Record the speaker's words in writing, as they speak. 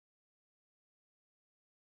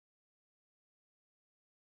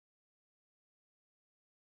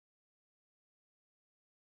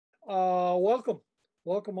Welcome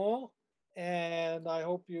all, and I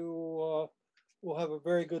hope you will have a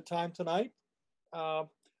very good time tonight. Uh,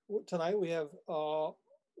 Tonight we have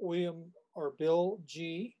William or Bill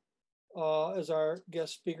G as our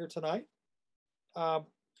guest speaker tonight. Uh,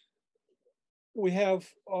 we have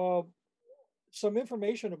some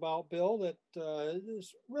information about Bill that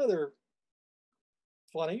is rather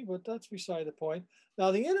funny, but that's beside the point.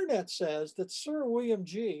 Now, the internet says that Sir William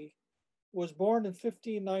G was born in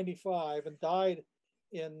 1595 and died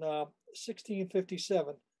in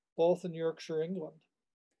 1657, both in Yorkshire, England.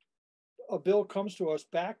 A Bill comes to us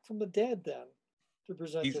back from the dead then to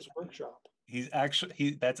present He's this workshop.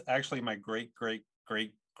 that's actually my great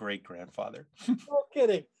grandfather. No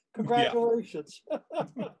kidding. Yeah. Congratulations.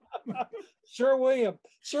 Sir William.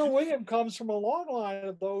 Sir William comes from a long line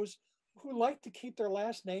of those who like to keep their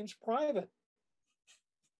last names private.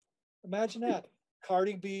 Imagine that.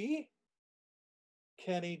 Cardi B,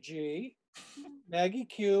 Kenny G, Maggie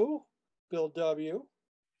Q, Bill W,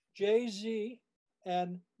 Jay Z,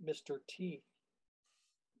 and Mr. T.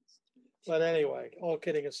 But anyway, all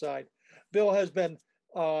kidding aside, Bill has been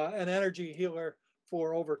an energy healer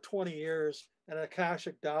for over 20 years and an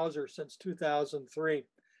Akashic Dowser since 2003.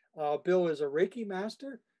 Bill is a Reiki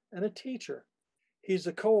master and a teacher. He's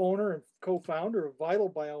the co-owner and co-founder of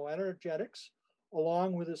Vital Bioenergetics,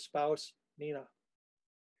 along with his spouse, Nina.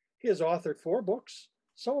 He has authored 4 books,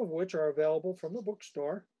 some of which are available from the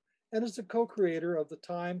bookstore, and is the co-creator of the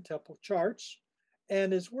Time Temple charts,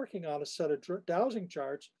 and is working on a set of dowsing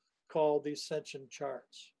charts called the Ascension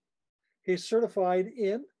charts. He's certified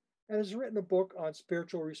in and has written a book on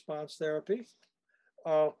spiritual response therapy,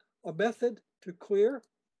 a method to clear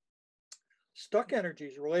stuck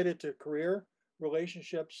energies related to career,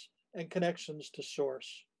 relationships, and connections to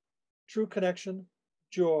source. True connection,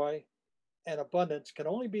 joy, and abundance can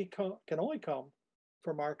only come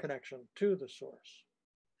from our connection to the source.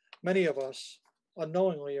 Many of us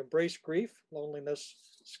unknowingly embrace grief, loneliness,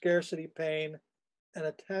 scarcity, pain, and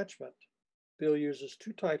attachment. Bill uses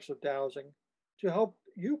 2 types of dowsing to help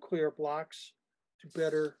you clear blocks to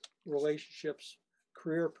better relationships,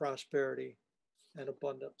 career prosperity, and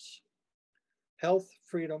abundance. Health,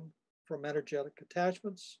 freedom from energetic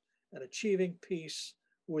attachments, and achieving peace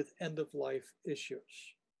with end-of-life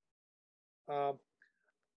issues.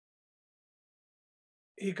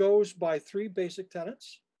 He goes by 3 basic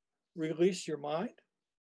tenets: release your mind,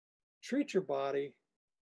 treat your body,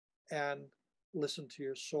 and listen to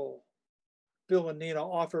your soul. Bill and Nina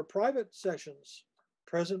offer private sessions,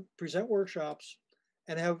 present workshops,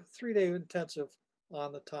 and have 3-day intensive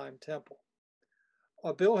on the Time Temple.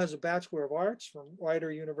 Bill has a Bachelor of Arts from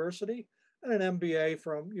Rider University and an MBA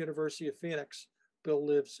from University of Phoenix. Bill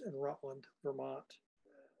lives in Rutland, Vermont.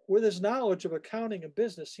 With his knowledge of accounting and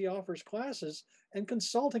business, he offers classes and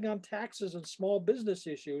consulting on taxes and small business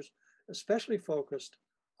issues, especially focused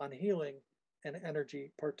on healing and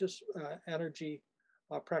energy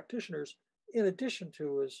practitioners, in addition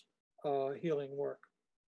to his healing work.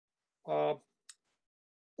 A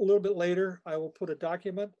little bit later, I will put a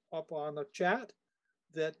document up on the chat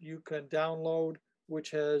that you can download,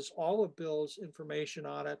 which has all of Bill's information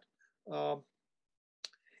on it.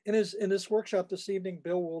 In this workshop this evening,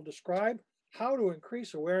 Bill will describe how to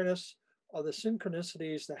increase awareness of the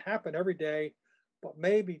synchronicities that happen every day, but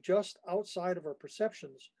may be just outside of our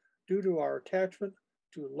perceptions due to our attachment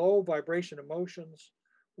to low vibration emotions,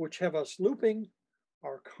 which have us looping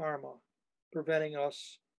our karma, preventing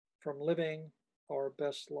us from living our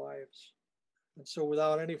best lives. And so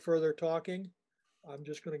without any further talking, I'm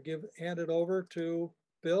just going to hand it over to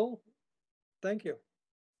Bill. Thank you.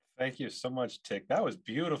 Thank you so much, Tick. That was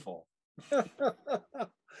beautiful.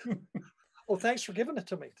 Well, thanks for giving it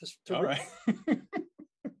to me. All right.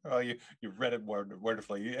 Well, you read it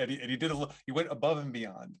wonderfully, and you went above and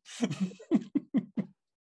beyond.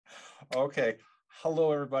 Okay.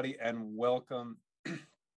 Hello, everybody, and welcome.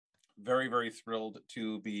 Very, very thrilled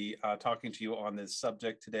to be talking to you on this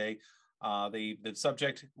subject today. The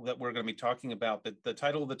subject that we're going to be talking about, the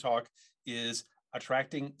title of the talk is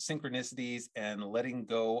Attracting Synchronicities and Letting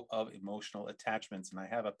Go of Emotional Attachments. And I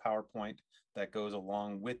have a PowerPoint that goes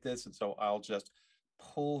along with this. And so I'll just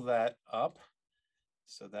pull that up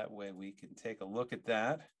so that way we can take a look at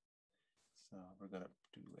that. So we're going to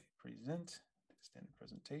do a extended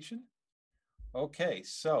presentation. Okay,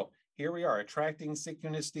 so here we are, attracting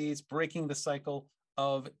synchronicities, breaking the cycle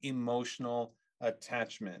of emotional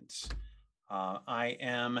attachment. I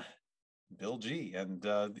am Bill G, and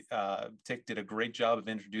Tick did a great job of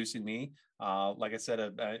introducing me. Like I said,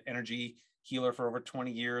 an energy healer for over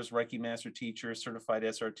 20 years, Reiki master teacher, certified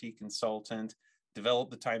SRT consultant,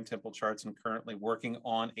 developed the time temple charts and currently working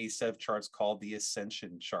on a set of charts called the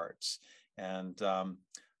Ascension charts. And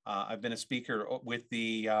I've been a speaker with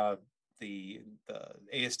the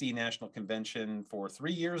ASD National Convention for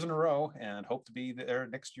 3 years in a row and hope to be there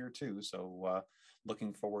next year too. So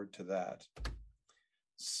looking forward to that.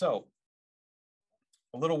 So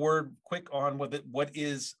a little word quick on what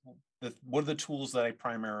are the tools that I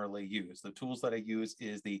primarily use. The tools that I use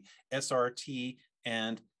is the SRT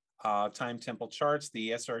and time temple charts.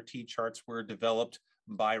 The SRT charts were developed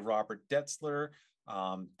by Robert Detzler.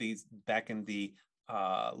 These back in the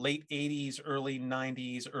late 80s, early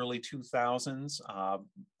 90s, early 2000s.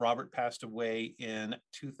 Robert passed away in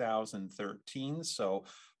 2013. So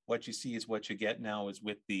what you see is what you get now is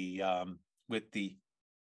with the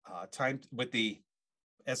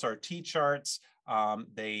SRT charts.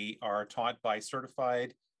 They are taught by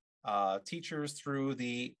certified teachers through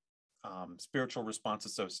the Spiritual Response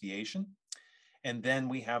Association. And then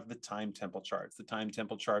we have the time temple charts. The time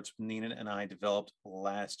temple charts Nina and I developed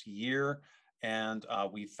last year, and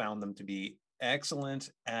we found them to be excellent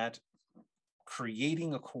at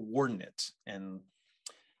creating a coordinate. And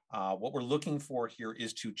what we're looking for here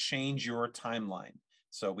is to change your timeline.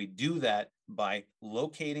 So we do that by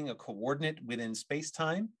locating a coordinate within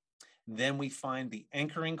space-time. Then we find the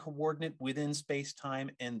anchoring coordinate within space-time,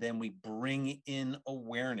 and then we bring in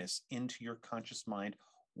awareness into your conscious mind.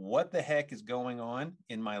 What the heck is going on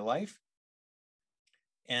in my life?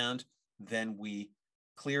 And then we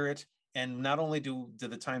clear it. And not only do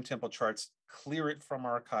the time temple charts clear it from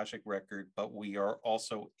our Akashic record, but we are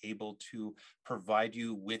also able to provide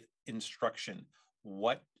you with instruction.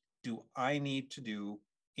 What do I need to do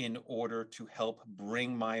in order to help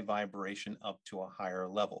bring my vibration up to a higher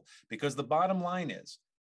level? Because the bottom line is,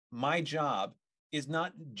 my job is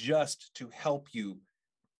not just to help you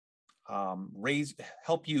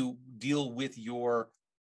help you deal with your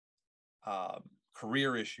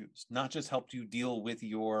career issues, not just help you deal with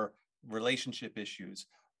your relationship issues.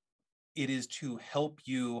 It is to help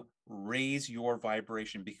you raise your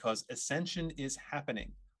vibration, because ascension is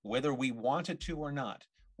happening, whether we want it to or not.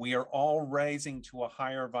 We are all rising to a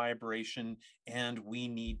higher vibration, and we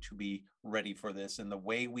need to be ready for this. And the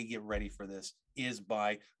way we get ready for this is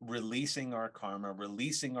by releasing our karma,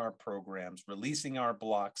 releasing our programs, releasing our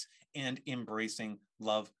blocks, and embracing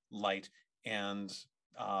love, light, and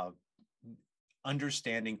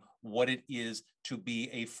understanding what it is to be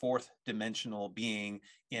a fourth dimensional being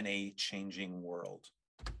in a changing world.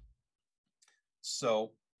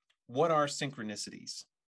 So, what are synchronicities?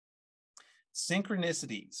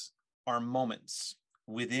 Synchronicities are moments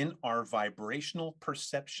within our vibrational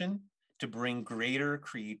perception to bring greater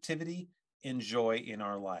creativity and joy in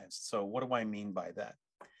our lives. So what do I mean by that?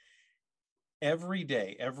 Every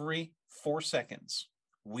day, every 4 seconds,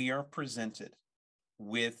 we are presented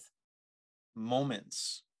with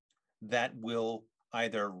moments that will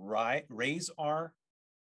either raise our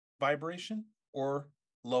vibration or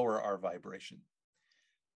lower our vibration.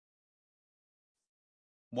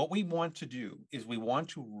 What we want to do is we want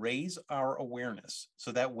to raise our awareness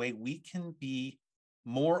so that way we can be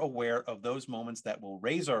more aware of those moments that will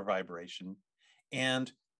raise our vibration and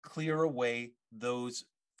clear away those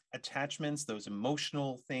attachments, those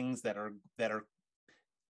emotional things that are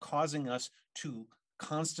causing us to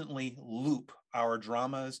constantly loop our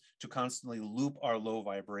dramas, to constantly loop our low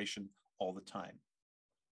vibration all the time.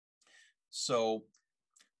 So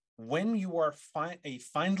when you are a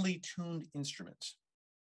finely tuned instrument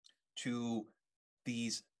to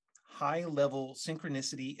these high-level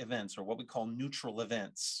synchronicity events, or what we call neutral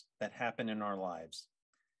events that happen in our lives,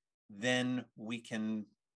 then we can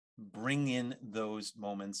bring in those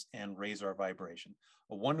moments and raise our vibration.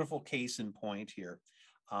 A wonderful case in point here.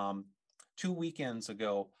 2 weekends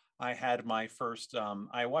ago, I had my first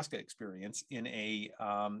ayahuasca experience in a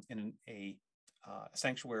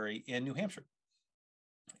sanctuary in New Hampshire.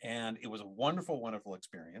 And it was a wonderful, wonderful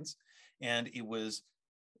experience. And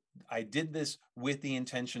I did this with the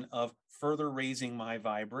intention of further raising my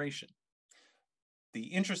vibration. The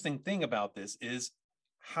interesting thing about this is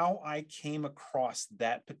how I came across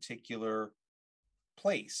that particular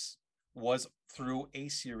place was through a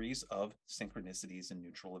series of synchronicities and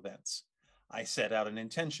neutral events. I set out an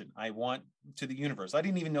intention. I want to the universe. I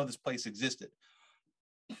didn't even know this place existed.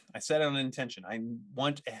 I set out an intention. I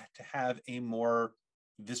want to have a more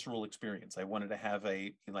visceral experience. I wanted to have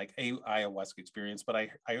a ayahuasca experience, but I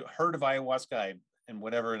heard of ayahuasca and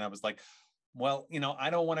whatever, and I was like, well, I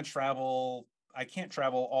don't want to travel. I can't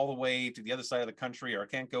travel all the way to the other side of the country, or I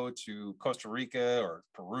can't go to Costa Rica or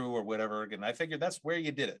Peru or whatever. And I figured that's where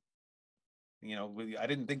you did it. I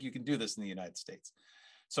didn't think you can do this in the United States.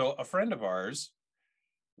 So a friend of ours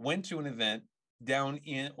went to an event down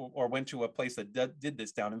in, or went to a place that did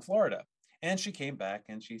this down in Florida. And she came back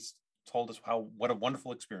and she told us what a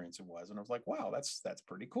wonderful experience it was. And I was like, wow, that's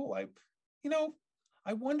pretty cool.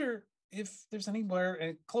 I wonder if there's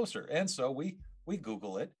anywhere closer. And so we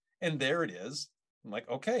Google it, and there it is. I'm like,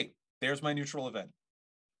 okay, there's my neutral event.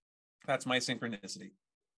 That's my synchronicity.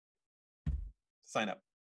 Sign up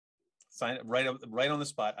right on the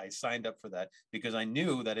spot. I signed up for that because I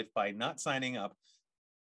knew that if by not signing up,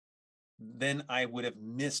 then I would have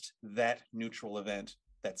missed that neutral event,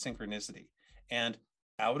 that synchronicity. And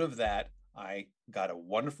out of that, I got a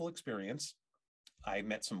wonderful experience. I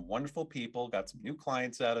met some wonderful people, got some new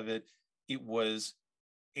clients out of it. It was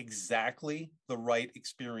exactly the right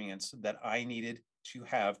experience that I needed to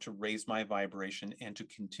have to raise my vibration and to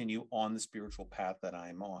continue on the spiritual path that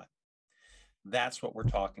I'm on. That's what we're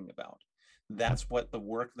talking about. That's what the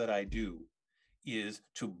work that I do is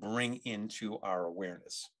to bring into our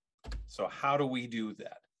awareness. So how do we do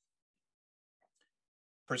that?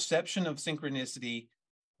 Perception of synchronicity,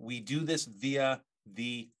 we do this via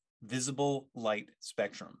the visible light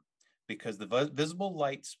spectrum, because the visible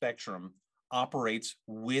light spectrum operates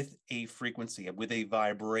with a frequency, with a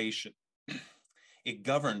vibration. It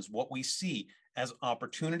governs what we see as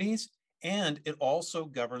opportunities, and it also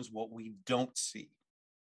governs what we don't see.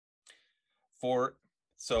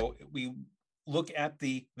 So we look at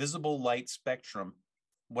the visible light spectrum,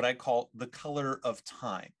 what I call the color of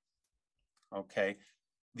time. Okay,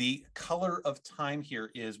 the color of time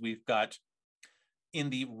here is, we've got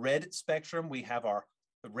in the red spectrum, we have our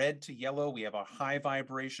red to yellow, we have our high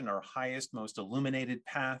vibration, our highest, most illuminated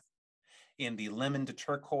path. In the lemon to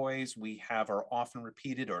turquoise, we have our often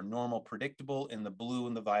repeated or normal predictable. In the blue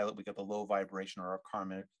and the violet, we got the low vibration or our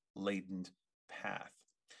karma laden path.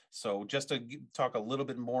 So just to talk a little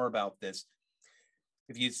bit more about this,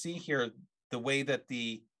 if you see here, the way that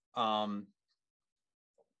the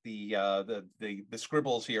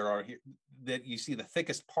scribbles here are here, that you see the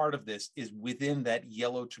thickest part of this is within that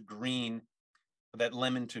yellow to green, that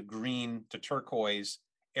lemon to green to turquoise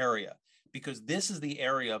area, because this is the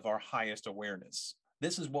area of our highest awareness.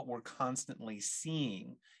 This is what we're constantly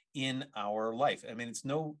seeing in our life. I mean, it's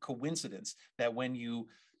no coincidence that when you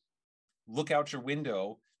look out your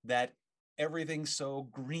window, that everything's so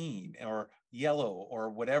green or yellow or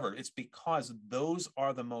whatever. It's because those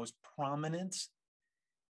are the most prominent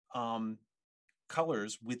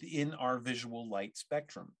colors within our visual light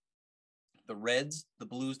spectrum. The reds, the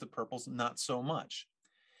blues, the purples, not so much.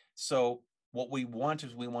 So what we want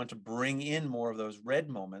is, we want to bring in more of those red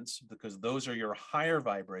moments, because those are your higher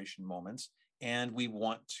vibration moments. And we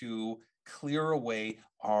want to clear away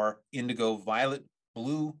our indigo, violet,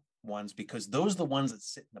 blue ones, because those are the ones that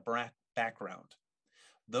sit in the background.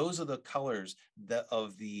 Those are the colors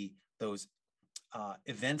of those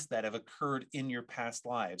events that have occurred in your past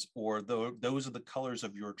lives, or those are the colors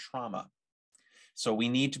of your trauma. So we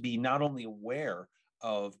need to be not only aware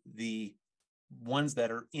of the ones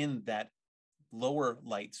that are in that lower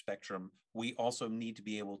light spectrum, we also need to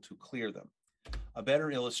be able to clear them. A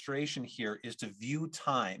better illustration here is to view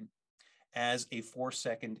time as a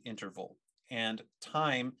 4-second interval, and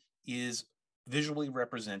time is visually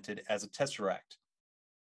represented as a tesseract.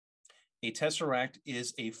 A tesseract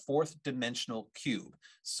is a 4th dimensional cube.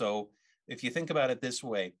 So if you think about it this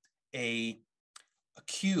way, a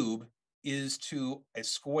cube is to a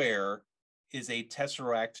square is a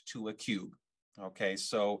tesseract to a cube. Okay,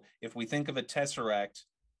 so if we think of a tesseract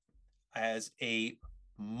as a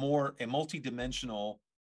multi-dimensional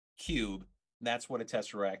cube, that's what a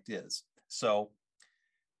tesseract is. So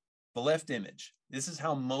the left image, this is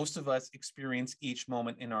how most of us experience each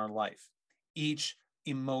moment in our life. Each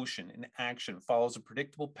emotion and action follows a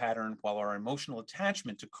predictable pattern, while our emotional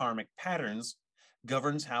attachment to karmic patterns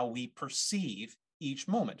governs how we perceive each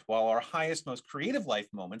moment, while our highest, most creative life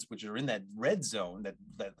moments, which are in that red zone,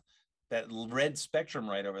 that red spectrum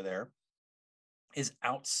right over there, is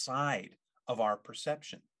outside of our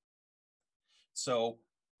perception. So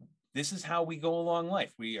this is how we go along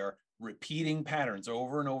life. We are repeating patterns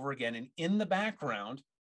over and over again, and in the background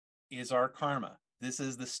is our karma. This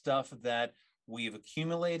is the stuff that we've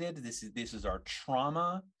accumulated. This is our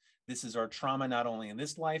trauma. This is our trauma not only in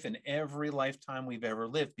this life, in every lifetime we've ever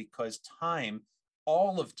lived, because time,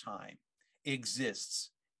 all of time,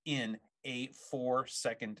 exists in a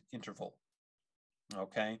 4-second interval.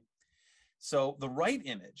 Okay, so the right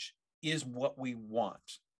image is what we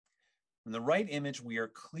want. In the right image, we are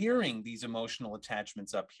clearing these emotional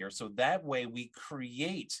attachments up here, so that way we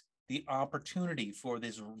create the opportunity for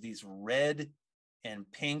these red and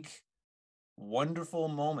pink wonderful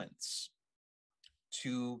moments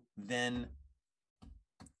to then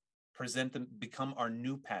present them, become our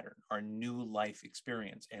new pattern, our new life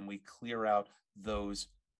experience, and we clear out those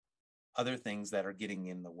other things that are getting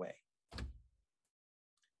in the way.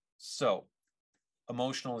 So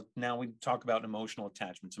now we talk about emotional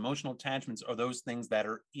attachments. Emotional attachments are those things that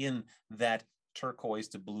are in that turquoise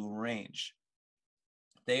to blue range.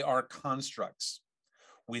 They are constructs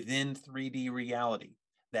within 3D reality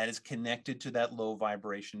that is connected to that low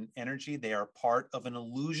vibration energy. They are part of an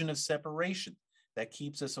illusion of separation that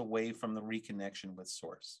keeps us away from the reconnection with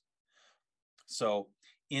source. So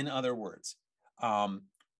in other words,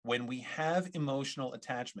 when we have emotional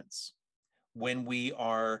attachments, when we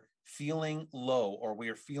are feeling low or we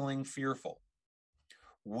are feeling fearful,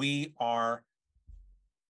 we are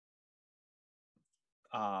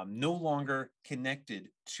no longer connected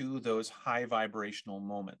to those high vibrational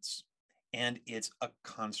moments. And it's a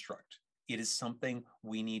construct. It is something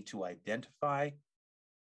we need to identify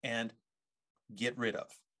and get rid of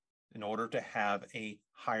in order to have a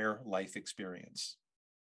higher life experience.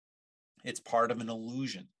 It's part of an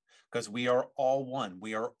illusion because we are all one.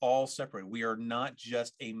 We are all separate. We are not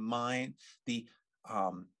just a mind, the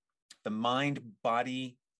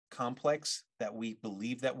mind-body complex that we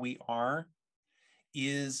believe that we are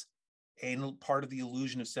is a part of the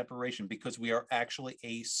illusion of separation because we are actually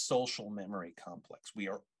a social memory complex. We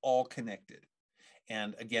are all connected.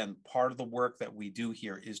 And again, part of the work that we do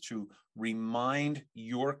here is to remind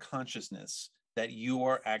your consciousness that you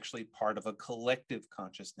are actually part of a collective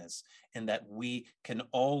consciousness and that we can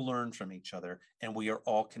all learn from each other and we are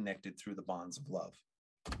all connected through the bonds of love.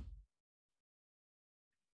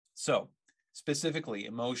 So, specifically,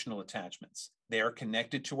 emotional attachments. They are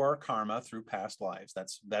connected to our karma through past lives.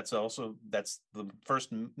 That's the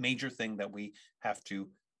first major thing that we have to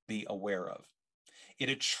be aware of. It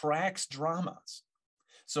attracts dramas.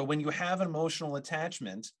 So when you have an emotional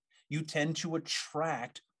attachment, you tend to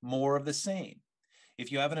attract more of the same. If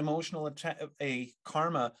you have an emotional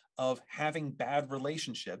karma of having bad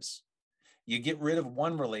relationships, you get rid of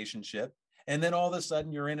one relationship, and then all of a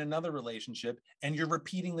sudden you're in another relationship and you're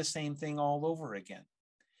repeating the same thing all over again.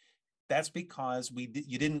 That's because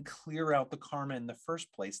you didn't clear out the karma in the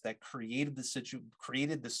first place that created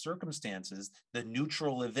the circumstances, the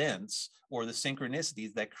neutral events, or the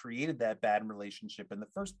synchronicities that created that bad relationship in the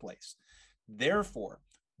first place. Therefore,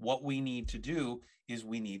 what we need to do is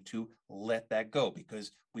we need to let that go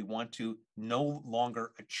because we want to no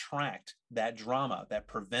longer attract that drama that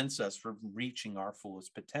prevents us from reaching our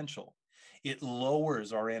fullest potential. It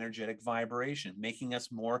lowers our energetic vibration, making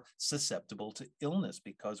us more susceptible to illness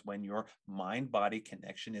because when your mind-body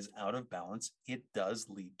connection is out of balance, it does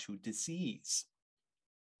lead to disease.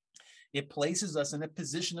 It places us in a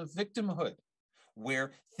position of victimhood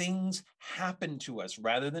where things happen to us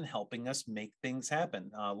rather than helping us make things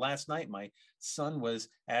happen. Last night, my son was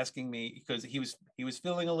asking me because he was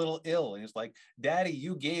feeling a little ill, and he's like, "Daddy,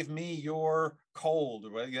 you gave me your cold,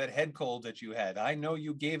 or that head cold that you had. I know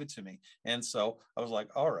you gave it to me." And so I was like,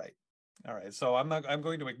 "All right." So I'm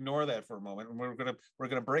going to ignore that for a moment, and we're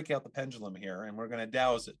gonna break out the pendulum here, and we're gonna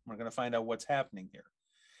dowse it. We're gonna find out what's happening here.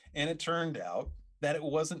 And it turned out that it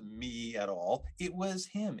wasn't me at all. It was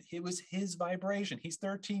him. It was his vibration. He's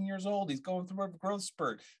 13 years old. He's going through a growth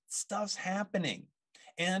spurt. Stuff's happening.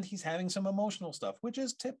 And he's having some emotional stuff, which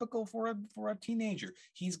is typical for a teenager.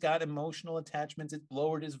 He's got emotional attachments. It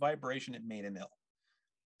lowered his vibration. It made him ill.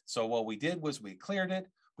 So what we did was we cleared it.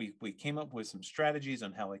 We came up with some strategies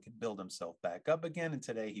on how he could build himself back up again. And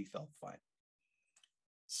today he felt fine.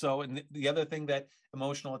 So, and the other thing that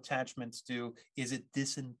emotional attachments do is it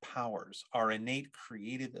disempowers our innate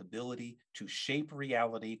creative ability to shape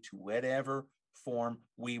reality to whatever form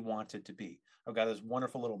we want it to be. I've got this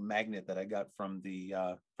wonderful little magnet that I got from the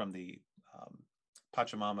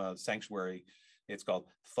Pachamama sanctuary. It's called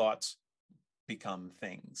 "Thoughts Become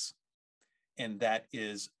Things," and that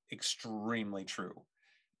is extremely true.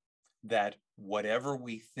 That whatever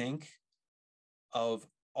we think of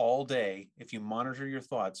all day, if you monitor your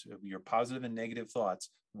thoughts, your positive and negative thoughts,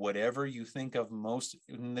 whatever you think of most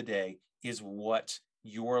in the day is what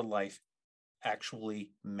your life actually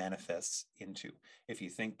manifests into. If you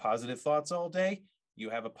think positive thoughts all day, you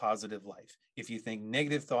have a positive life. If you think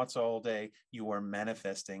negative thoughts all day, you are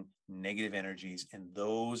manifesting negative energies, and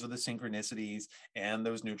those are the synchronicities and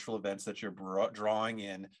those neutral events that you're drawing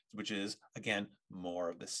in, which is, again, more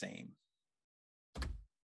of the same.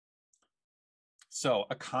 So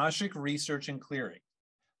Akashic research and clearing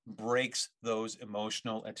breaks those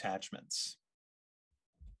emotional attachments.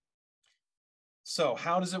 So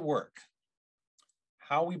how does it work?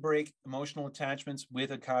 How we break emotional attachments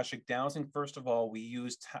with Akashic dowsing? First of all, we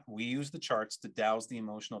use the charts to dowse the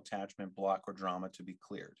emotional attachment block or drama to be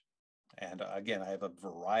cleared. And again, I have a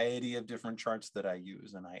variety of different charts that I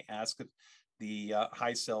use, and I ask the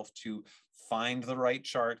high self to find the right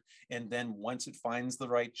chart. And then once it finds the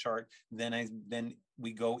right chart, then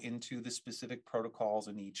we go into the specific protocols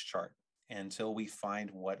in each chart until we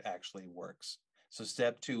find what actually works. So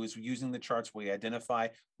step 2 is using the charts, we identify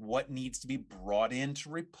what needs to be brought in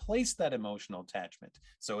to replace that emotional attachment.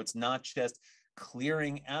 So it's not just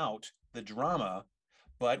clearing out the drama,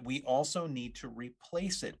 but we also need to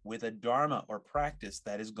replace it with a dharma or practice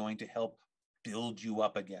that is going to help build you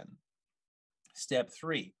up again. Step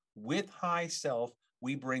 3, with high self,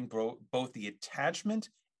 we bring both the attachment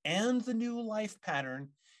and the new life pattern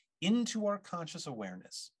into our conscious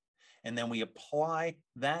awareness. And then we apply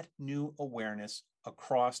that new awareness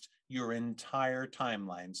across your entire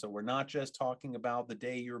timeline. So we're not just talking about the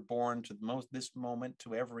day you're born to this moment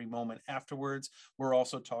to every moment afterwards. We're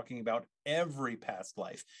also talking about every past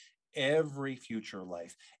life, every future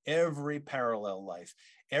life, every parallel life,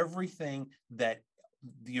 everything that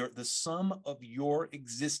the sum of your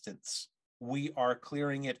existence. We are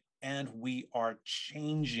clearing it and we are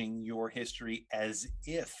changing your history as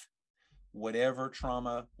if whatever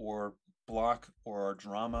trauma or block or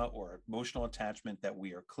drama or emotional attachment that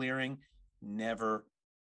we are clearing never,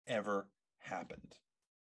 ever happened.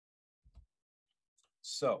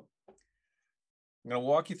 So I'm going to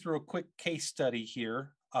walk you through a quick case study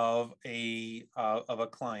here of a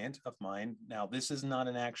client of mine. Now, this is not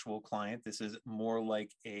an actual client. This is more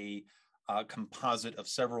like a composite of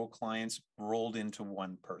several clients rolled into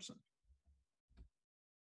one person.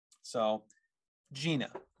 So Gina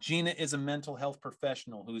is a mental health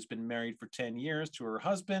professional who's been married for 10 years to her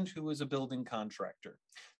husband, who is a building contractor.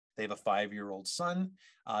 They have a 5-year-old son.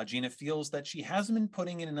 Gina feels that she hasn't been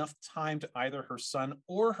putting in enough time to either her son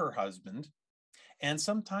or her husband. And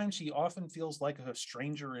sometimes she often feels like a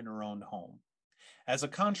stranger in her own home. As a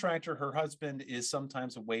contractor, her husband is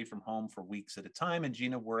sometimes away from home for weeks at a time, and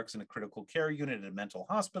Gina works in a critical care unit at a mental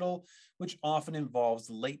hospital, which often involves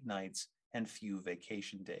late nights and few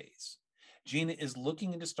vacation days. Gina is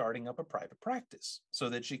looking into starting up a private practice so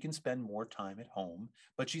that she can spend more time at home,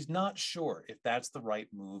 but she's not sure if that's the right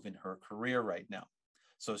move in her career right now.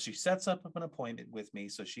 So she sets up an appointment with me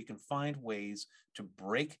so she can find ways to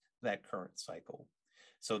break that current cycle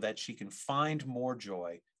so that she can find more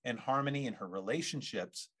joy and harmony in her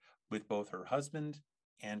relationships with both her husband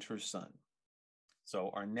and her son. So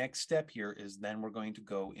our next step here is then we're going to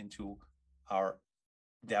go into our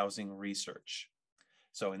dowsing research.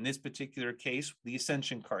 So in this particular case, the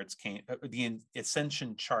ascension charts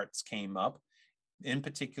came up, in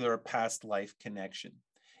particular a past life connection.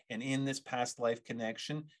 And in this past life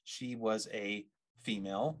connection, she was a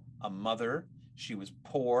female, a mother, she was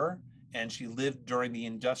poor, and she lived during the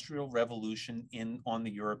Industrial Revolution on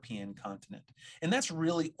the European continent. And that's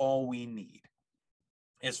really all we need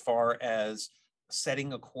as far as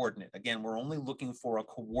setting a coordinate. Again, we're only looking for a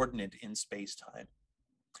coordinate in space-time.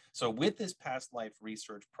 So with this past life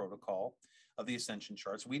research protocol of the ascension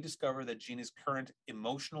charts, we discover that Gina's current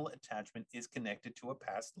emotional attachment is connected to a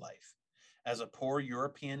past life as a poor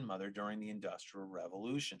European mother during the Industrial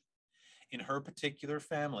Revolution. In her particular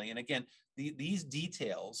family, and again, these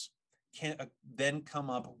details can then come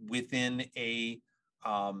up within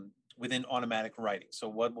within automatic writing. So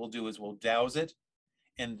what we'll do is we'll dowse it,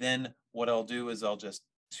 and then what I'll do is I'll just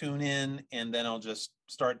tune in, and then I'll just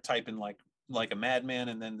start typing like a madman,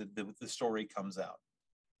 and then the story comes out.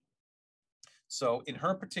 So in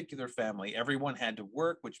her particular family, everyone had to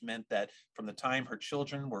work, which meant that from the time her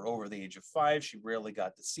children were over the age of 5, she rarely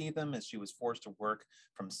got to see them as she was forced to work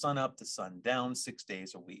from sunup to sundown 6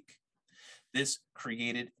 days a week. This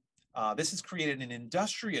has created an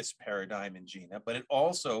industrious paradigm in Gina, but it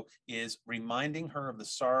also is reminding her of the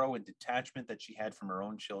sorrow and detachment that she had from her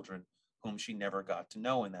own children, whom she never got to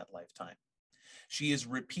know in that lifetime. She is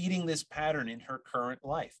repeating this pattern in her current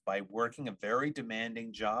life by working a very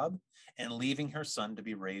demanding job and leaving her son to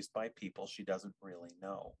be raised by people she doesn't really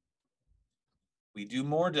know. We do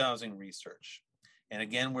more dowsing research. And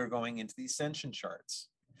again, we're going into the ascension charts.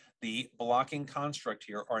 The blocking construct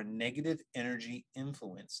here are negative energy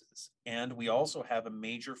influences. And we also have a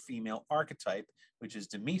major female archetype, which is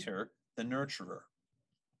Demeter, the nurturer.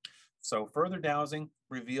 So further dowsing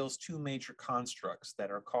reveals 2 major constructs that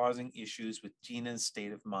are causing issues with Gina's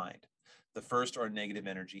state of mind. The first are negative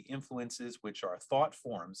energy influences, which are thought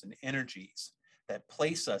forms and energies that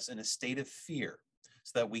place us in a state of fear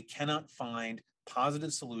so that we cannot find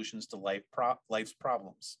positive solutions to life's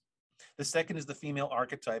problems. The second is the female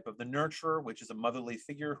archetype of the nurturer, which is a motherly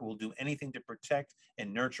figure who will do anything to protect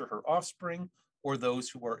and nurture her offspring or those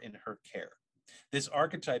who are in her care. This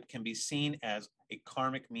archetype can be seen as a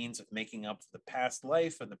karmic means of making up for the past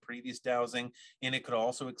life and the previous dowsing, and it could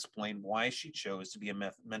also explain why she chose to be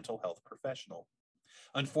a mental health professional.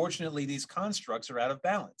 Unfortunately, these constructs are out of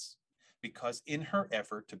balance because in her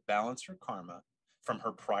effort to balance her karma from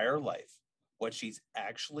her prior life, what she's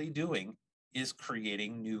actually doing is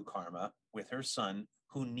creating new karma with her son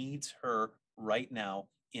who needs her right now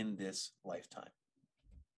in this lifetime.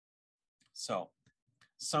 So,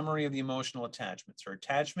 summary of the emotional attachments. Her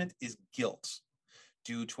attachment is guilt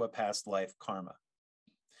due to a past life karma.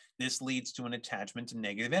 This leads to an attachment to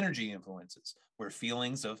negative energy influences, where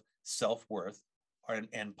feelings of self-worth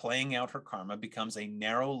and playing out her karma becomes a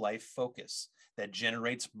narrow life focus that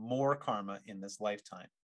generates more karma in this lifetime.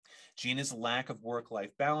 Gina's lack of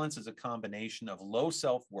work-life balance is a combination of low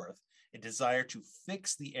self-worth, a desire to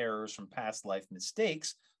fix the errors from past life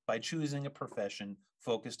mistakes by choosing a profession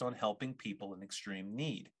focused on helping people in extreme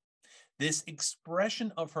need. This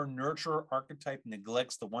expression of her nurturer archetype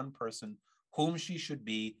neglects the one person whom she should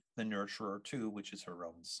be the nurturer to, which is her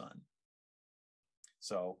own son.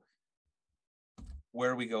 So,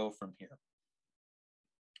 where do we go from here?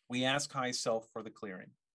 We ask High Self for the clearing.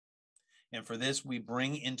 And for this, we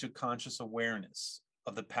bring into conscious awareness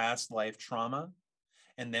of the past life trauma,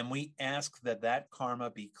 and then we ask that that karma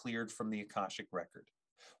be cleared from the Akashic record.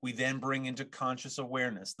 We then bring into conscious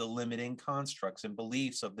awareness the limiting constructs and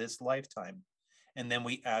beliefs of this lifetime, and then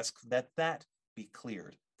we ask that that be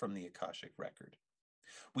cleared from the Akashic record.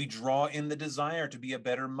 We draw in the desire to be a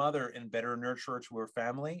better mother and better nurturer to her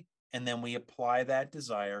family, and then we apply that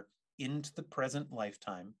desire into the present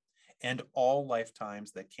lifetime and all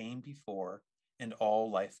lifetimes that came before and all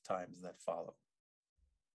lifetimes that follow.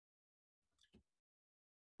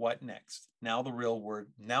 What next? Now the real work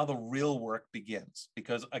begins.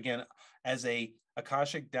 Because again, as a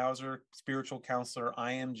Akashic Dowser spiritual counselor,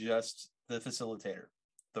 I am just the facilitator.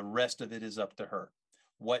 The rest of it is up to her.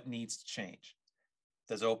 What needs to change?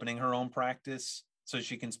 Does opening her own practice so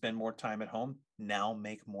she can spend more time at home now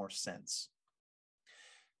make more sense?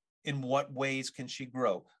 In what ways can she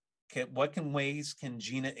grow? What ways can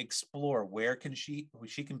Gina explore? Where can she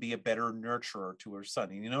can be a better nurturer to her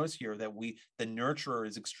son? And you notice here that the nurturer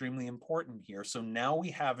is extremely important here. So now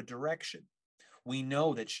we have a direction. We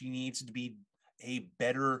know that she needs to be a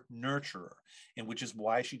better nurturer, and which is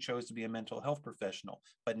why she chose to be a mental health professional.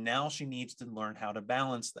 But now she needs to learn how to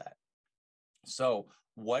balance that. So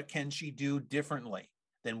what can she do differently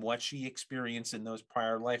than what she experienced in those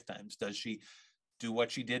prior lifetimes? Does she do what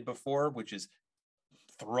she did before, which is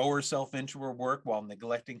throw herself into her work while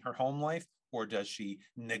neglecting her home life? Or does she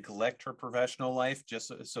neglect her professional life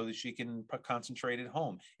just so that she can concentrate at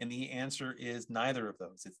home? And the answer is neither of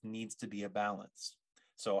those. It needs to be a balance.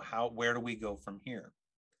 So where do we go from here?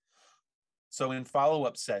 So in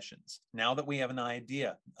follow-up sessions, now that we have an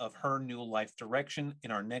idea of her new life direction,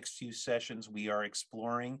 in our next few sessions, we are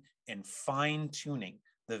exploring and fine-tuning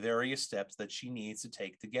the various steps that she needs to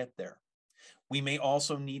take to get there. We may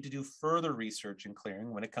also need to do further research and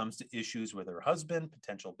clearing when it comes to issues with her husband,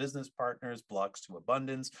 potential business partners, blocks to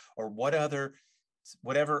abundance, or whatever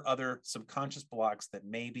other subconscious blocks that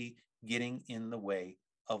may be getting in the way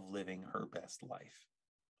of living her best life.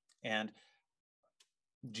 And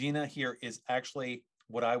Gina here is actually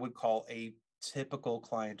what I would call a typical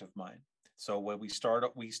client of mine. So when we start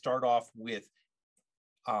off with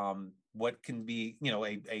what can be,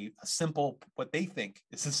 a simple, what they think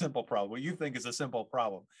is a simple problem, what you think is a simple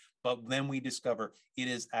problem. But then we discover it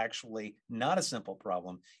is actually not a simple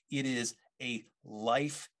problem. It is a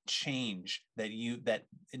life change that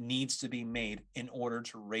needs to be made in order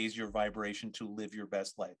to raise your vibration to live your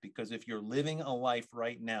best life. Because if you're living a life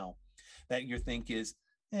right now that you think is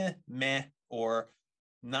meh, or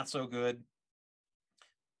not so good,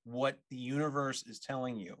 what the universe is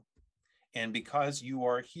telling you, and because you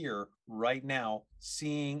are here right now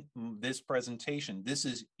seeing this presentation, this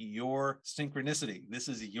is your synchronicity. This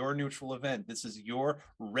is your neutral event. This is your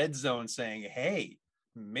red zone saying, hey,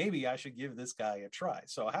 maybe I should give this guy a try.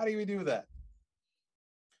 So how do you do that?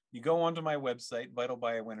 You go onto my website,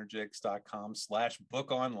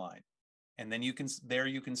 vitalbioenergetics.com/book online. And then you can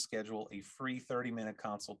schedule a free 30-minute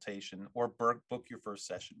consultation or book your first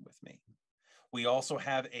session with me. We also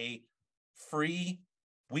have a free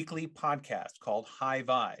weekly podcast called High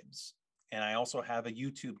Vibes. And I also have a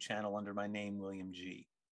YouTube channel under my name, William G.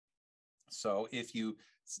 So if you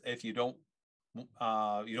don't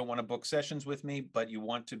want to book sessions with me, but you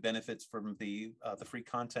want to benefit from the free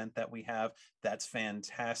content that we have, that's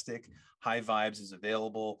fantastic. High Vibes is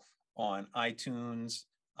available on iTunes.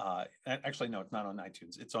 Actually, no, it's not on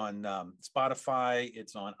iTunes. It's on Spotify.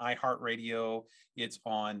 It's on iHeartRadio. It's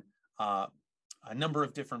on a number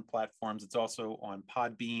of different platforms. It's also on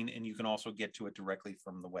Podbean, and you can also get to it directly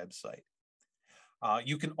from the website.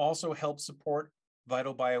 You can also help support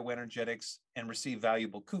Vital Bioenergetics and receive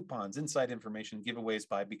valuable coupons, inside information, giveaways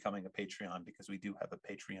by becoming a Patreon, because we do have a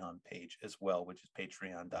Patreon page as well, which is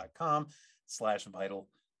patreon.com/Vital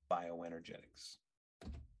Bioenergetics.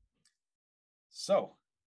 So,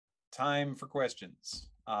 time for questions.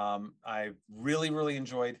 I really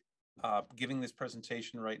enjoyed giving this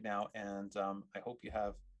presentation right now, and I hope you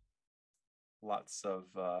have lots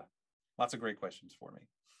of great questions for me.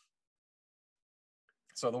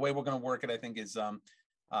 So the way we're going to work it, I think, is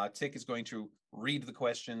Tick is going to read the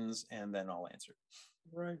questions and then I'll answer.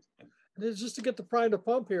 Right. And just to get the prime to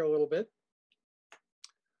pump here a little bit,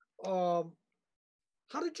 how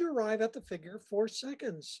did you arrive at the figure 4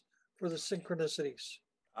 seconds for the synchronicities?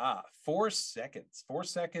 4 seconds. 4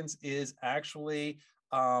 seconds is actually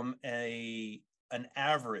an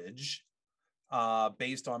average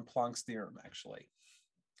based on Planck's theorem, actually.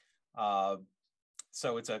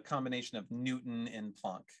 So it's a combination of Newton and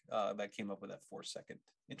Planck that came up with that 4 second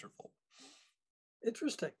interval.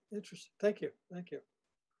 Interesting. Thank you.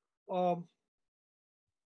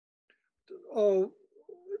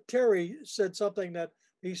 Terry said something that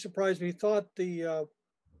he surprised me. He thought that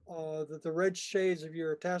the red shades of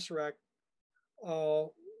your tesseract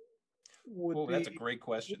would be. That's a great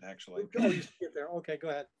question, actually. Oh, you see it there. Okay, go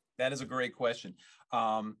ahead. That is a great question.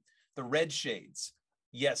 The red shades,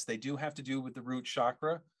 yes, they do have to do with the root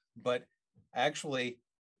chakra, but actually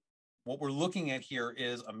what we're looking at here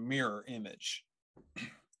is a mirror image.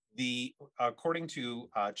 According to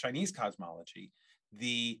Chinese cosmology,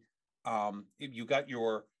 you got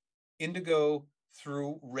your indigo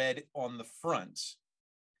through red on the front,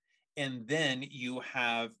 and then you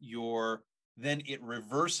have then it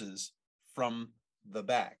reverses from the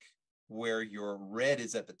back, where your red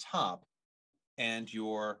is at the top and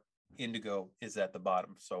your indigo is at the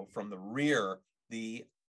bottom. So from the rear, the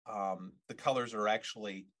colors are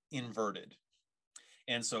actually inverted.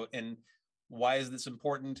 And why is this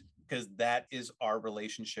important? Because that is our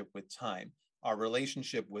relationship with time. Our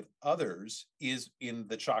relationship with others is in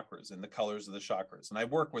the chakras and the colors of the chakras. And I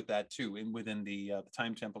work with that too, within the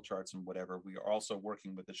time temple charts and whatever. We are also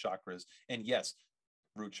working with the chakras. And yes,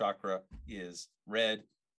 root chakra is red,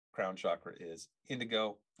 crown chakra is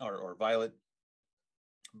indigo or violet.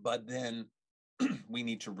 But then we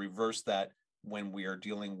need to reverse that when we are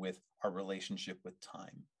dealing with our relationship with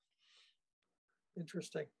time.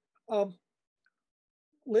 Interesting.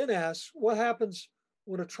 Lynn asks, what happens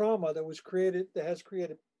when a trauma that has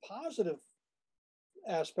created positive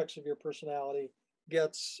aspects of your personality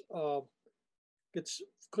gets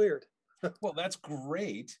cleared? Well, that's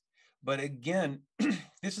great. But again,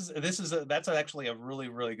 that's actually a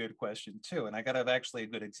really good question too. And I got actually a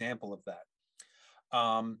good example of that.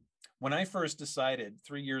 When I first decided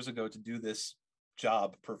 3 years ago to do this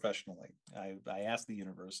job professionally, I asked the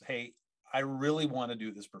universe, hey, I really want to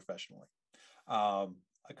do this professionally.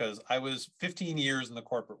 Because I was 15 years in the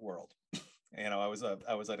corporate world. I was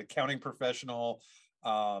an accounting professional,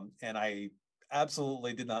 and I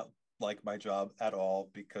absolutely did not like my job at all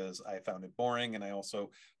because I found it boring, and I also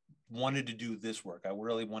wanted to do this work. I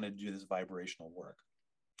really wanted to do this vibrational work,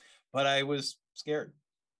 but I was scared.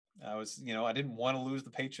 I didn't want to lose the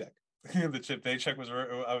paycheck. The paycheck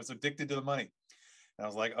I was addicted to the money. And I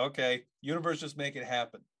was like, okay, universe, just make it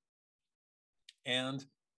happen. And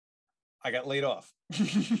I got laid off.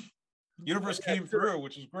 Universe came through,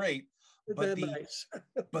 which is great. But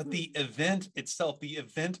but the event itself, the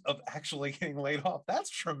event of actually getting laid off, that's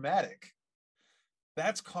traumatic.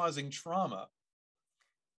 That's causing trauma.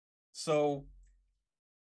 So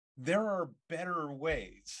there are better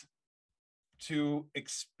ways to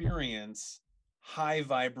experience high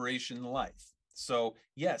vibration life. So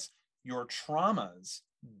yes, your traumas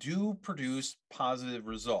do produce positive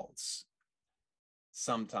results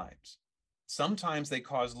sometimes. Sometimes they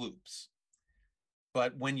cause loops.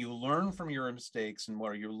 But when you learn from your mistakes and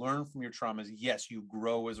where you learn from your traumas, yes, you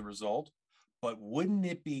grow as a result. But wouldn't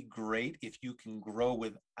it be great if you can grow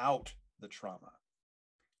without the trauma?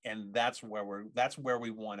 And that's where we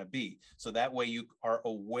want to be. So that way you are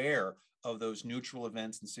aware of those neutral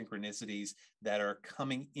events and synchronicities that are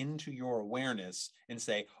coming into your awareness and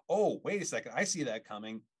say, oh, wait a second, I see that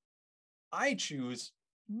coming. I choose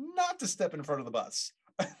not to step in front of the bus.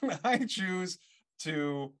 I choose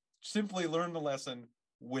to simply learn the lesson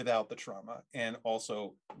without the trauma and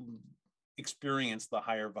also experience the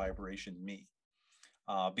higher vibration me.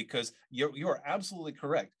 Because you are absolutely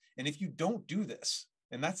correct. And if you don't do this,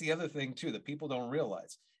 and that's the other thing too that people don't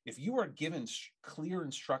realize, if you are given clear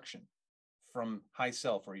instruction from high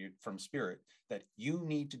self or from spirit that you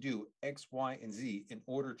need to do X, Y, and Z in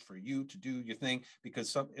order for you to do your thing.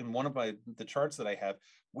 Because in one of the charts that I have,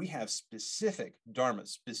 we have specific dharmas,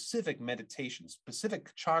 specific meditations,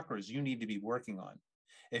 specific chakras you need to be working on.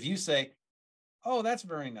 If you say, oh, that's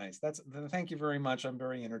very nice, thank you very much, I'm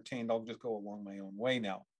very entertained, I'll just go along my own way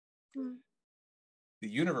now. Mm. The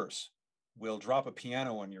universe will drop a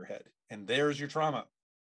piano on your head, and there's your trauma.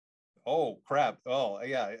 Oh, crap. Oh,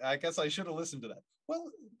 yeah, I guess I should have listened to that. Well,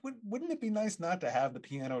 wouldn't it be nice not to have the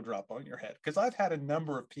piano drop on your head? Because I've had a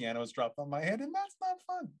number of pianos drop on my head, and that's not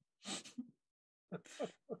fun.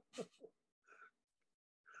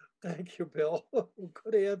 Thank you, Bill.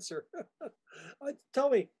 Good answer. Tell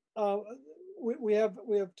me, we have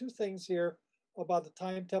two things here about the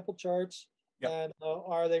time temple charts, yep. And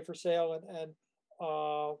are they for sale? And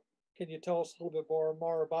can you tell us a little bit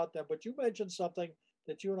more about them? But you mentioned something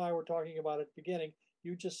that you and I were talking about at the beginning.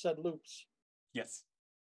 You just said loops. Yes.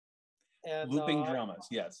 And looping dramas.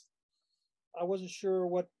 Yes. I wasn't sure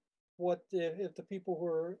what if the people who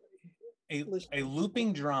are a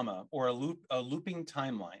looping drama or a looping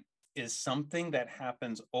timeline is something that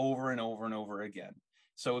happens over and over and over again.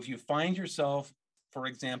 So if you find yourself, for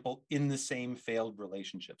example, in the same failed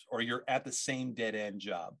relationships, or you're at the same dead end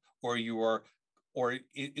job, or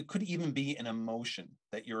it could even be an emotion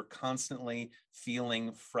that you're constantly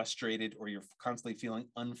feeling frustrated or you're constantly feeling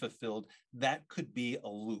unfulfilled, that could be a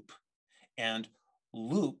loop. And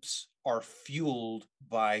loops are fueled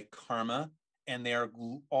by karma, and they are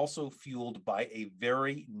also fueled by a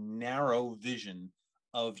very narrow vision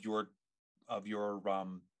of your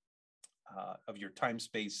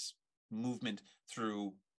time-space movement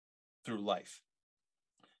through life.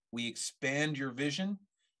 We expand your vision,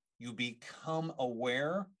 you become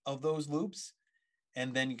aware of those loops,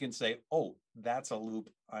 and then you can say, oh, that's a loop,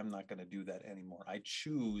 I'm not going to do that anymore. I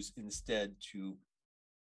choose instead to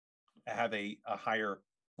have a higher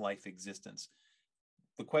life existence.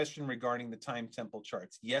 The question regarding the time temple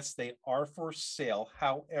charts, yes, they are for sale.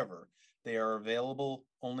 However, they are available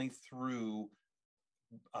only through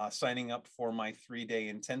signing up for my 3-day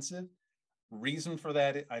intensive. Reason for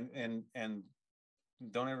that, and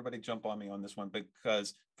don't everybody jump on me on this one,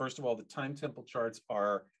 because first of all, the time temple charts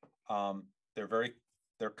are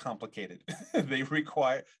they're complicated. They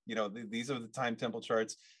require, these are the time temple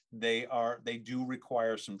charts. They do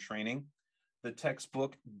require some training. The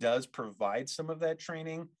textbook does provide some of that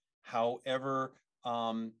training. However,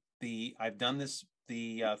 I've done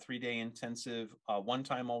the 3-day intensive one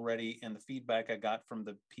time already, and the feedback I got from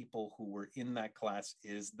the people who were in that class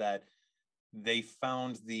is that they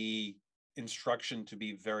found the instruction to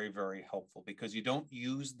be very, very helpful, because you don't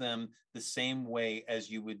use them the same way as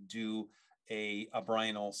you would do a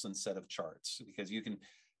Brian Olson set of charts, because you can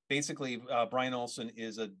basically Brian Olson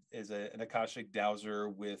is an Akashic Dowser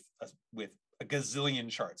with a gazillion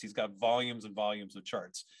charts. He's got volumes and volumes of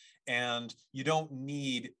charts, and you don't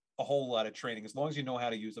need a whole lot of training. As long as you know how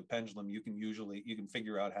to use a pendulum, you can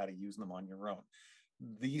figure out how to use them on your own.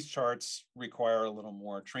 These charts require a little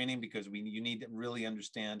more training, because you need to really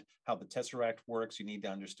understand how the tesseract works. You need to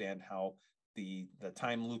understand how the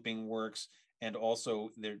time looping works, and also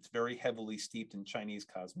it's very heavily steeped in Chinese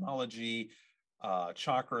cosmology,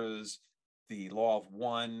 chakras, the law of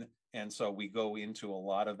one. And so we go into a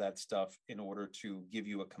lot of that stuff in order to give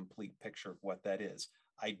you a complete picture of what that is.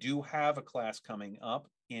 I do have a class coming up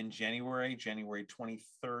in January 23rd,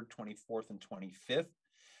 24th, and 25th.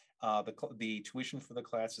 The tuition for the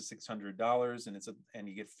class is $600, and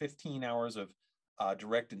you get 15 hours of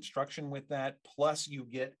direct instruction with that. Plus, you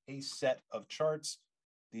get a set of charts.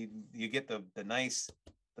 You get the nice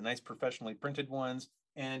professionally printed ones,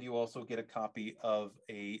 and you also get a copy of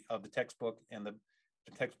the textbook, and the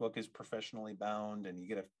textbook is professionally bound, and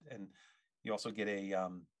you also get a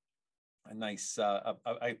nice.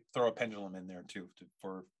 I throw a pendulum in there too,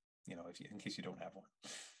 in case you don't have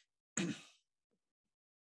one.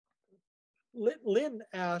 Lynn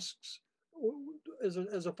asks,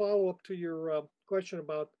 as a follow-up to your question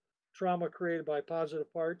about trauma created by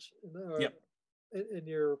positive parts in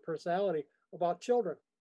your personality, about children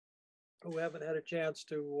who haven't had a chance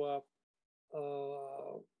to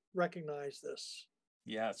recognize this.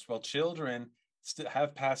 Yes, well, children still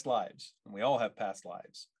have past lives, and we all have past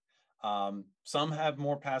lives. Some have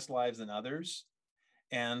more past lives than others.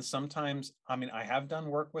 And sometimes, I have done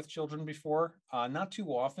work with children before, not too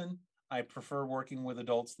often. I prefer working with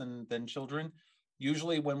adults than children.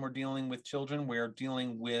 Usually when we're dealing with children, we're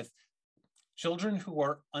dealing with children who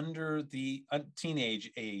are under the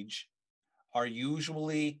teenage age, are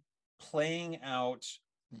usually playing out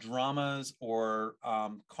dramas or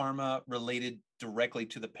karma related directly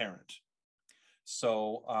to the parent.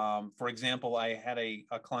 So, for example, I had a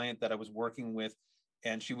client that I was working with,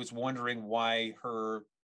 and she was wondering why her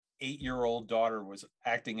 8-year-old daughter was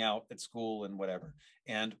acting out at school and whatever.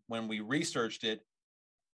 And when we researched it,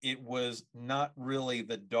 it was not really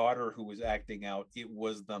the daughter who was acting out. It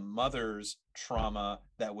was the mother's trauma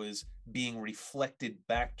that was being reflected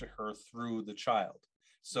back to her through the child.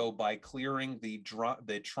 So by clearing the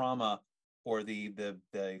trauma or the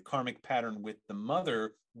karmic pattern with the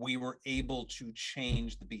mother, we were able to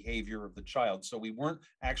change the behavior of the child. So we weren't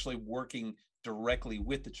actually working directly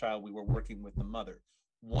with the child, we were working with the mother.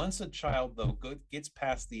 Once a child, though, gets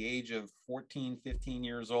past the age of 14, 15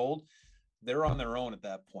 years old, they're on their own at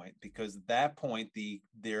that point, because at that point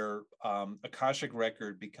their Akashic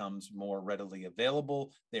record becomes more readily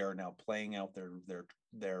available. They are now playing out their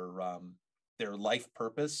life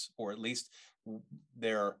purpose, or at least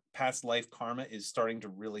their past life karma is starting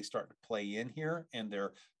to play in here, and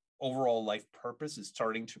their overall life purpose is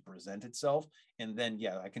starting to present itself. And then,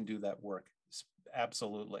 yeah, I can do that work.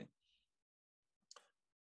 Absolutely.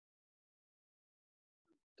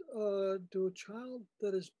 Do a child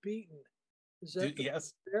that is beaten, is that the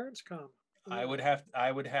yes, parents come? I would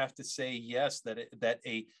have to say yes, that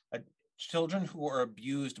a children who are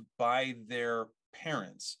abused by their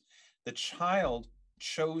parents, the child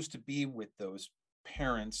chose to be with those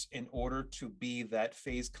parents in order to be that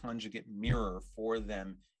phase conjugate mirror for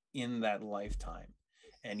them in that lifetime.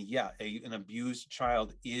 And yeah, an abused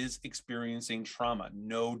child is experiencing trauma,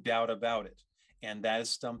 no doubt about it. And that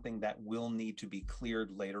is something that will need to be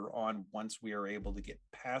cleared later on once we are able to get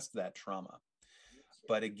past that trauma.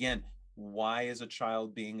 But again, why is a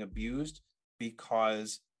child being abused?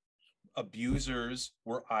 Because abusers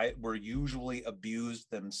were usually abused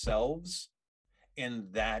themselves,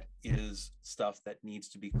 and that is stuff that needs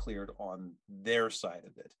to be cleared on their side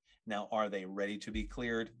of it. Now, are they ready to be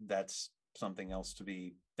cleared? That's something else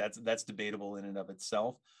that's debatable in and of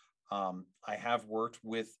itself. I have worked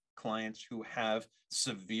with clients who have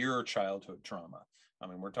severe childhood trauma. I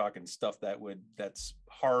mean, we're talking stuff that's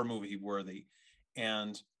horror movie worthy.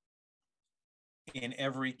 And in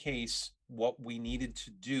every case, what we needed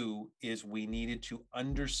to do is we needed to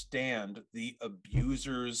understand the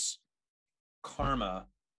abuser's karma,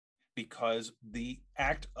 because the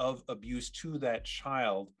act of abuse to that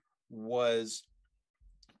child was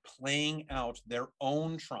playing out their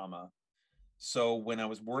own trauma. So when I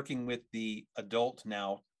was working with the adult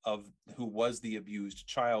now who was the abused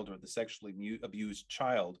child, or the sexually abused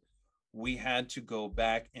child, we had to go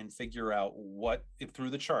back and figure out through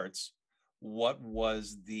the charts, what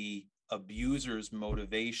was the abuser's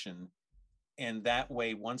motivation. And that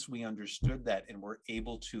way, once we understood that and were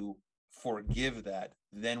able to forgive that,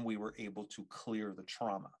 then we were able to clear the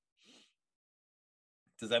trauma.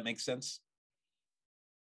 Does that make sense?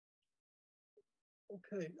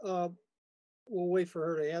 Okay. We'll wait for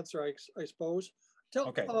her to answer, I suppose.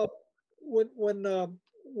 Okay.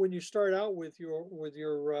 When you start out with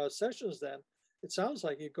your sessions, then it sounds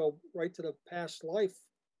like you go right to the past life.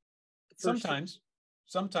 Sometimes,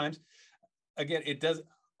 again, it does.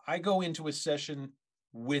 I go into a session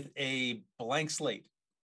with a blank slate.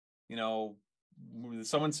 You know,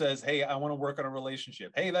 someone says, "Hey, I want to work on a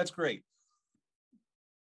relationship." Hey, that's great.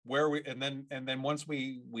 Where we and then once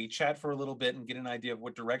we chat for a little bit and get an idea of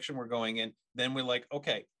what direction we're going in, then we're like,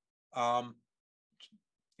 okay, hi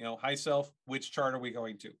self, which chart are we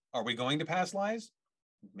going to? Are we going to past lives?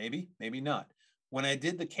 Maybe, maybe not. When I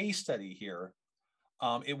did the case study here,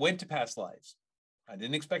 it went to past lives. I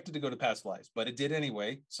didn't expect it to go to past lives, but it did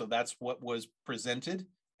anyway. So that's what was presented,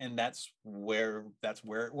 and that's where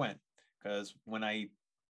it went. Because when I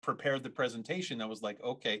prepared the presentation, I was like,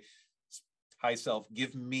 okay, hi self,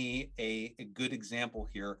 give me a good example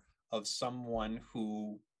here of someone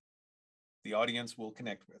who the audience will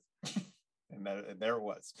connect with. And there it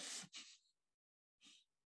was.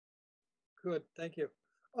 Good, thank you.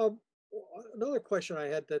 Another question I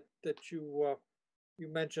had that you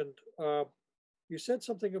mentioned, you said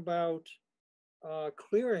something about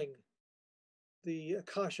clearing the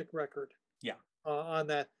Akashic record. Yeah. On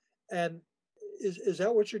that, and is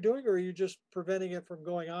that what you're doing, or are you just preventing it from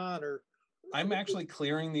going on? Or I'm actually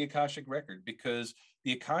clearing the Akashic record, because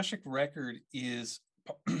the Akashic record is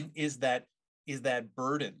that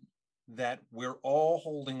burden that we're all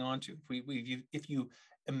holding on to. If you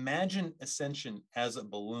imagine ascension as a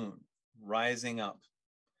balloon rising up,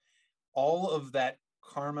 all of that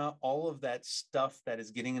karma, all of that stuff that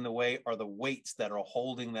is getting in the way are the weights that are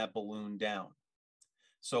holding that balloon down.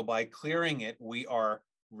 So by clearing it, we are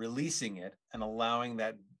releasing it and allowing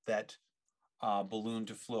that balloon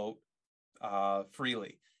to float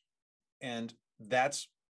freely. And that's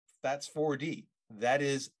that's 4D. That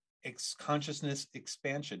is consciousness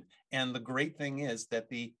expansion. And the great thing is that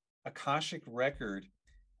the Akashic record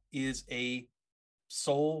is a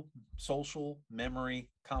social memory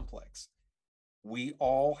complex. We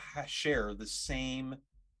all share the same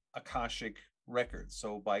Akashic record.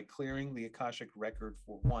 So by clearing the Akashic record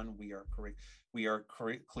for one, we are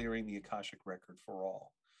clearing the Akashic record for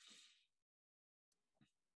all.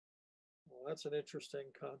 Well, that's an interesting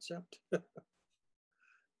concept.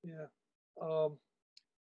 Yeah.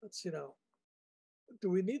 Let's see now. Do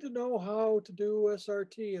we need to know how to do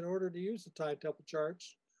SRT in order to use the time temple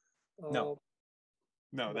charts? No.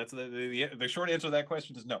 That's the short answer to that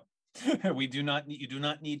question is no. You do not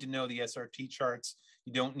need to know the SRT charts.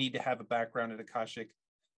 You don't need to have a background in Akashic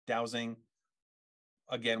dowsing.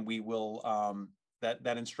 Again, we will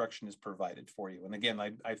that instruction is provided for you. And again,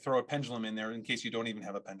 I throw a pendulum in there in case you don't even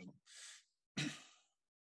have a pendulum.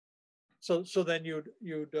 So then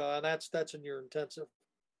you'd that's in your intensive.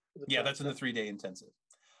 Yeah, that's in the 3-day intensive.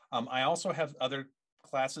 I also have other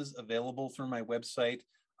classes available through my website.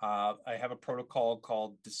 I have a protocol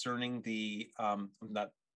called Discerning the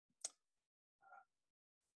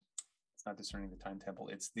it's not Discerning the Time Temple.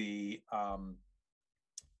 It's the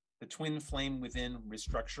Twin Flame Within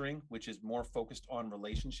Restructuring, which is more focused on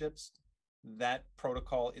relationships. That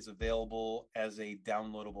protocol is available as a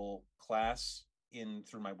downloadable class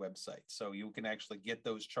through my website. So you can actually get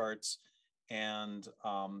those charts and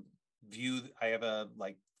view. I have a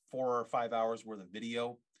 4 or 5 hours worth of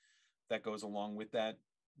video that goes along with that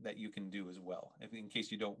you can do as well. In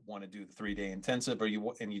case you don't want to do the 3-day intensive, or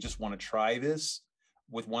you just want to try this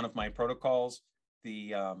with one of my protocols,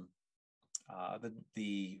 the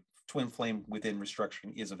Twin Flame Within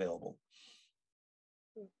Restructuring is available.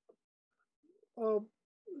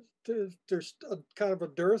 There's a kind of a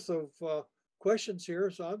dearth of questions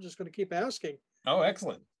here, so I'm just going to keep asking. Oh,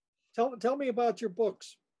 excellent. Tell me about your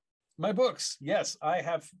books. My books, yes, I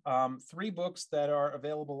have 3 books that are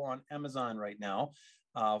available on Amazon right now.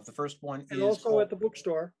 The first one is also at the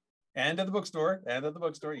bookstore. And at the bookstore,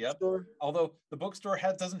 yep. Although the bookstore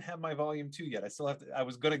doesn't have my volume 2 yet. I still have to. I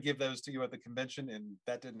was going to give those to you at the convention, and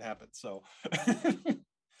that didn't happen. So,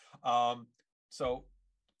 so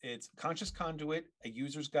it's Conscious Conduit: A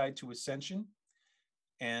User's Guide to Ascension,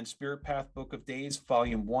 and Spirit Path Book of Days,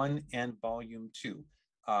 Volume 1 and Volume 2.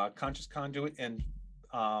 Conscious Conduit and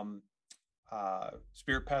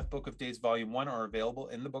Spirit Path Book of Days, Volume 1 are available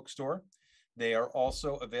in the bookstore. They are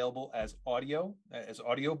also available as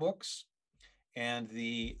audiobooks, and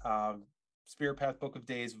the Spirit Path Book of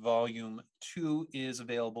Days Volume 2 is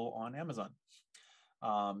available on Amazon.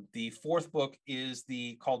 The 4th book is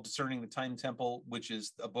called Discerning the Time Temple, which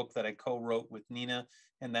is a book that I co-wrote with Nina,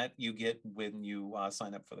 and that you get when you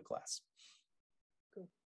sign up for the class. Good.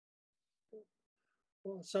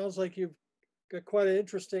 Well, it sounds like you've got quite an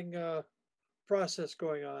interesting process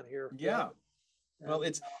going on here. Yeah. Well,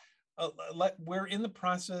 it's we're in the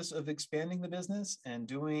process of expanding the business and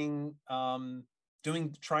trying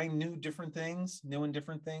new and different things.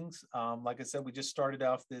 Like I said, we just started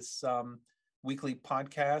off this weekly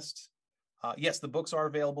podcast. Yes, the books are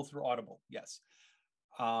available through Audible. Yes.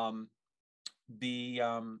 The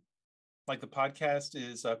podcast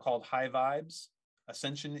is called High Vibes.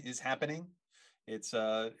 Ascension is happening. It's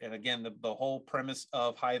and again, the whole premise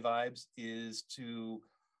of High Vibes is to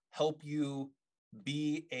help you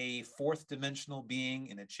be a 4th dimensional being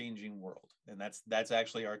in a changing world. And that's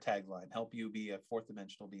actually our tagline: help you be a 4th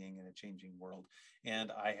dimensional being in a changing world.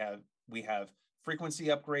 And we have frequency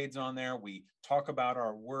upgrades on there. We talk about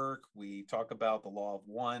our work. We talk about the law of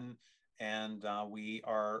one. And we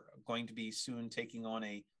are going to be soon taking on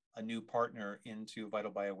a new partner into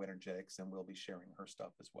Vital Bioenergetics, and we'll be sharing her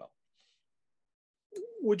stuff as well.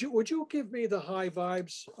 Would you give me the High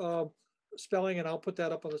Vibes spelling, and I'll put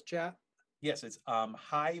that up on the chat? Yes, it's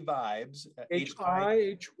High Vibes.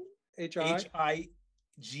 H-I-G-H.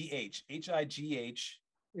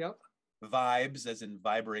 Yep. Vibes, as in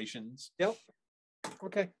vibrations. Yep.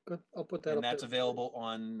 Okay, good. I'll put that up. And that's available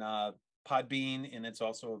on Podbean, and it's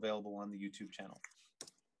also available on the YouTube channel.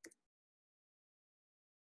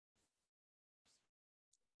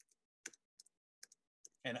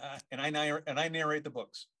 And I narrate the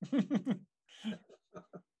books. Okay.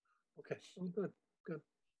 Oh, good.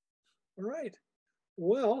 All right.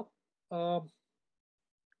 Well,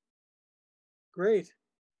 great.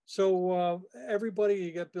 So everybody,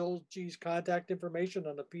 you get Bill G's contact information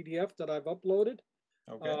on the PDF that I've uploaded.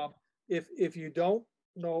 Okay. If you don't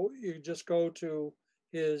know, you just go to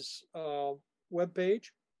his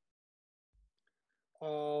webpage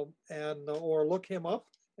or look him up,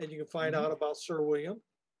 and you can find out about Sir William.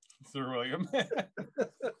 Sir William.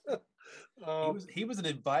 He was an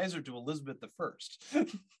advisor to Elizabeth I.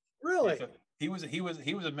 Really? So he was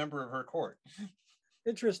a member of her court.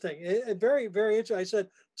 Interesting. Very, very interesting. I said,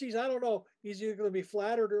 geez, I don't know. He's either going to be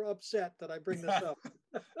flattered or upset that I bring this up.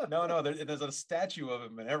 No, there's a statue of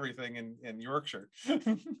him and everything in Yorkshire.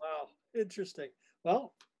 Wow, interesting.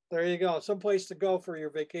 Well, there you go. Some place to go for your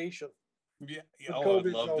vacation. Yeah. Oh,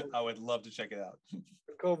 I would love to check it out.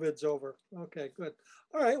 COVID's over. Okay, good.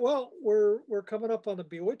 All right. Well, we're coming up on the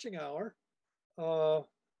bewitching hour.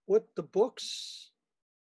 What the books?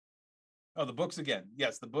 Oh, the books again.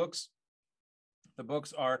 Yes, the books. The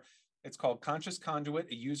books are. It's called Conscious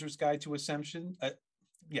Conduit: A User's Guide to Ascension. A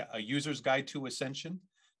User's Guide to Ascension,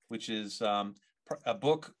 which is a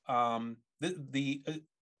book. The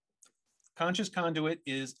Conscious Conduit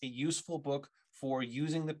is a useful book for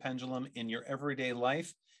using the pendulum in your everyday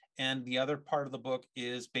life. And the other part of the book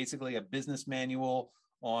is basically a business manual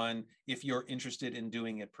on if you're interested in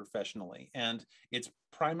doing it professionally. And it's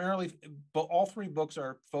primarily, but all three books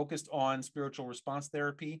are focused on spiritual response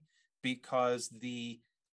therapy because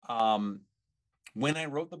when I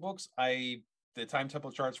wrote the books, the time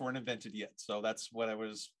tempo charts weren't invented yet. So that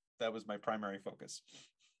was my primary focus.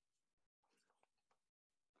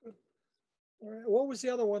 All right. What was the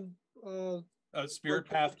other one? Spirit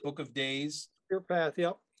Path Book of Days. Spirit Path,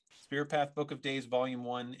 yep. Spirit Path Book of Days, Volume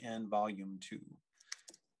 1 and Volume 2.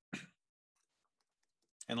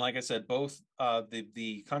 And like I said, both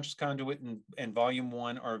the Conscious Conduit and Volume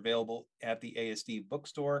 1 are available at the ASD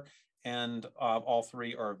bookstore, and all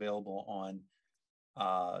three are available on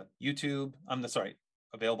YouTube.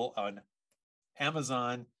 Available on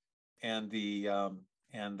Amazon, and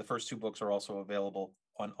the first two books are also available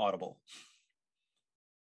on Audible.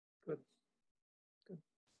 Good.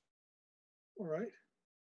 All right.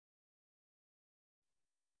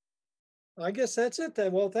 I guess that's it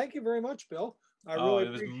then. Well, thank you very much, Bill. It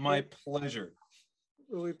was my pleasure.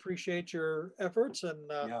 Really appreciate your efforts, and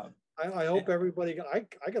yeah. I hope everybody. I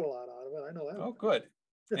get a lot out of it. I know that. Oh, good.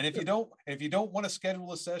 And if you don't want to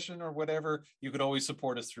schedule a session or whatever, you could always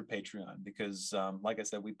support us through Patreon because, like I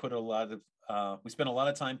said, we spend a lot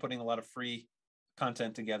of time putting a lot of free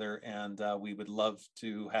content together, and we would love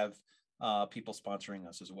to have people sponsoring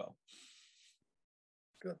us as well.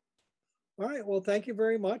 Good. All right. Well, thank you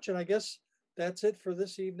very much, and I guess that's it for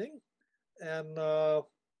this evening. And I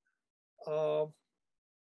don't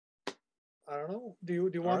know. Do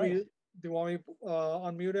you want me to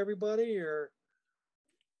unmute everybody or?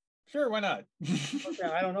 Sure, why not? Okay,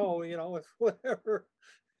 I don't know. If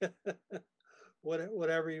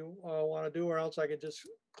whatever you want to do, or else I can just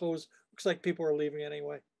close. Looks like people are leaving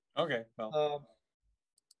anyway. Okay. Well,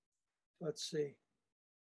 let's see.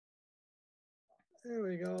 There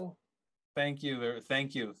we go. Thank you,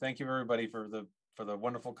 everybody, for the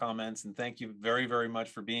wonderful comments, and thank you very, very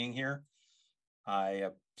much for being here.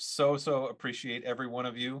 I so appreciate every one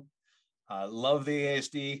of you. Love the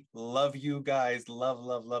ASD, love you guys,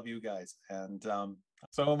 love you guys, and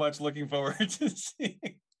so much looking forward to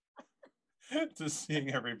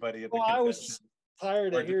seeing everybody at the convention. I was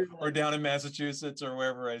tired of hearing or down in Massachusetts or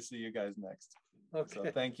wherever I see you guys next. Okay.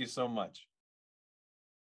 So thank you so much.